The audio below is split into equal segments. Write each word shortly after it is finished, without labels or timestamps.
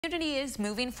The community is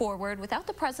moving forward without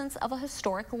the presence of a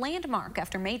historic landmark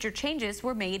after major changes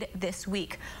were made this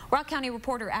week. Rock County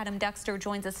reporter Adam Dexter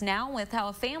joins us now with how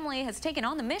a family has taken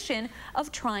on the mission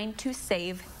of trying to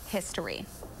save history.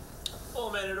 Well,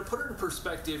 Amanda, to put it in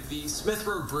perspective, the Smith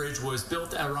Road Bridge was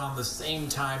built around the same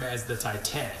time as the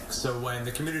Titanic. So when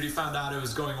the community found out it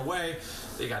was going away,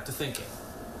 they got to thinking.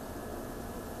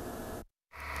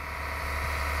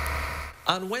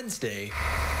 On Wednesday,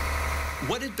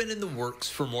 what had been in the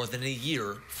works for more than a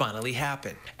year finally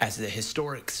happened as the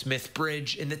historic Smith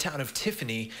Bridge in the town of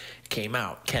Tiffany came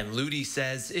out. Ken Ludy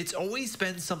says it's always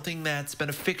been something that's been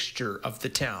a fixture of the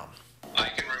town. I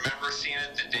can remember seeing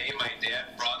it the day my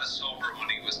dad brought us over when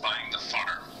he was buying the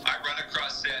farm. I run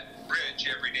across that bridge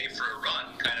every day for a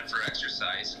run, kind of for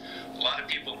exercise. A lot of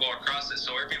people go across it,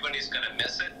 so everybody's going to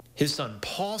miss it. His son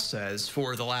Paul says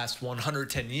for the last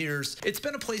 110 years, it's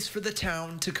been a place for the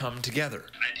town to come together.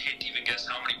 I'd hate to even guess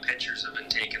how many pictures have been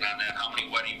taken on that, how many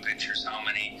wedding pictures, how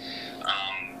many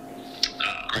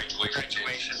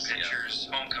graduation pictures,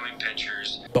 homecoming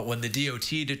pictures. But when the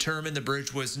DOT determined the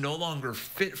bridge was no longer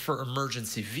fit for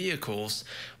emergency vehicles,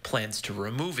 plans to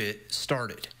remove it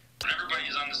started. When everybody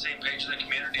is on the same page in the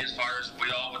community as far as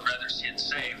we all would rather see it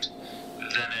saved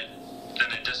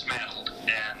than it dismantled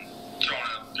and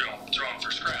thrown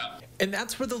for scrap. And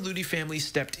that's where the Ludy family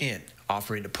stepped in,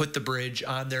 offering to put the bridge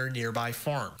on their nearby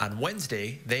farm. On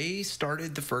Wednesday, they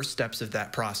started the first steps of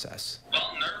that process. Well,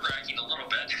 nerve-wracking a little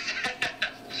bit.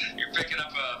 You're picking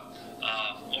up a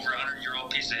over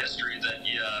 100-year-old piece of history that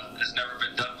has never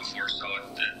been done before, so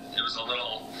it was a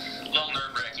little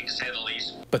nerve-wracking to say the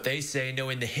least. But they say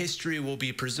knowing the history will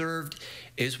be preserved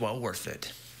is well worth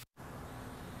it.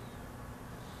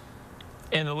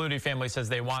 And the Ludy family says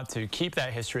they want to keep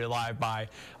that history alive by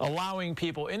allowing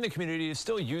people in the community to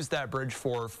still use that bridge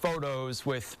for photos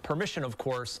with permission, of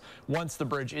course, once the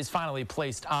bridge is finally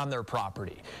placed on their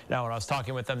property. Now, when I was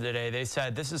talking with them today, they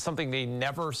said this is something they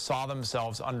never saw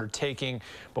themselves undertaking,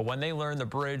 but when they learned the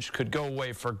bridge could go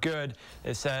away for good,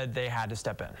 they said they had to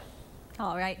step in.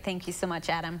 All right. Thank you so much,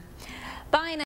 Adam. Bye now.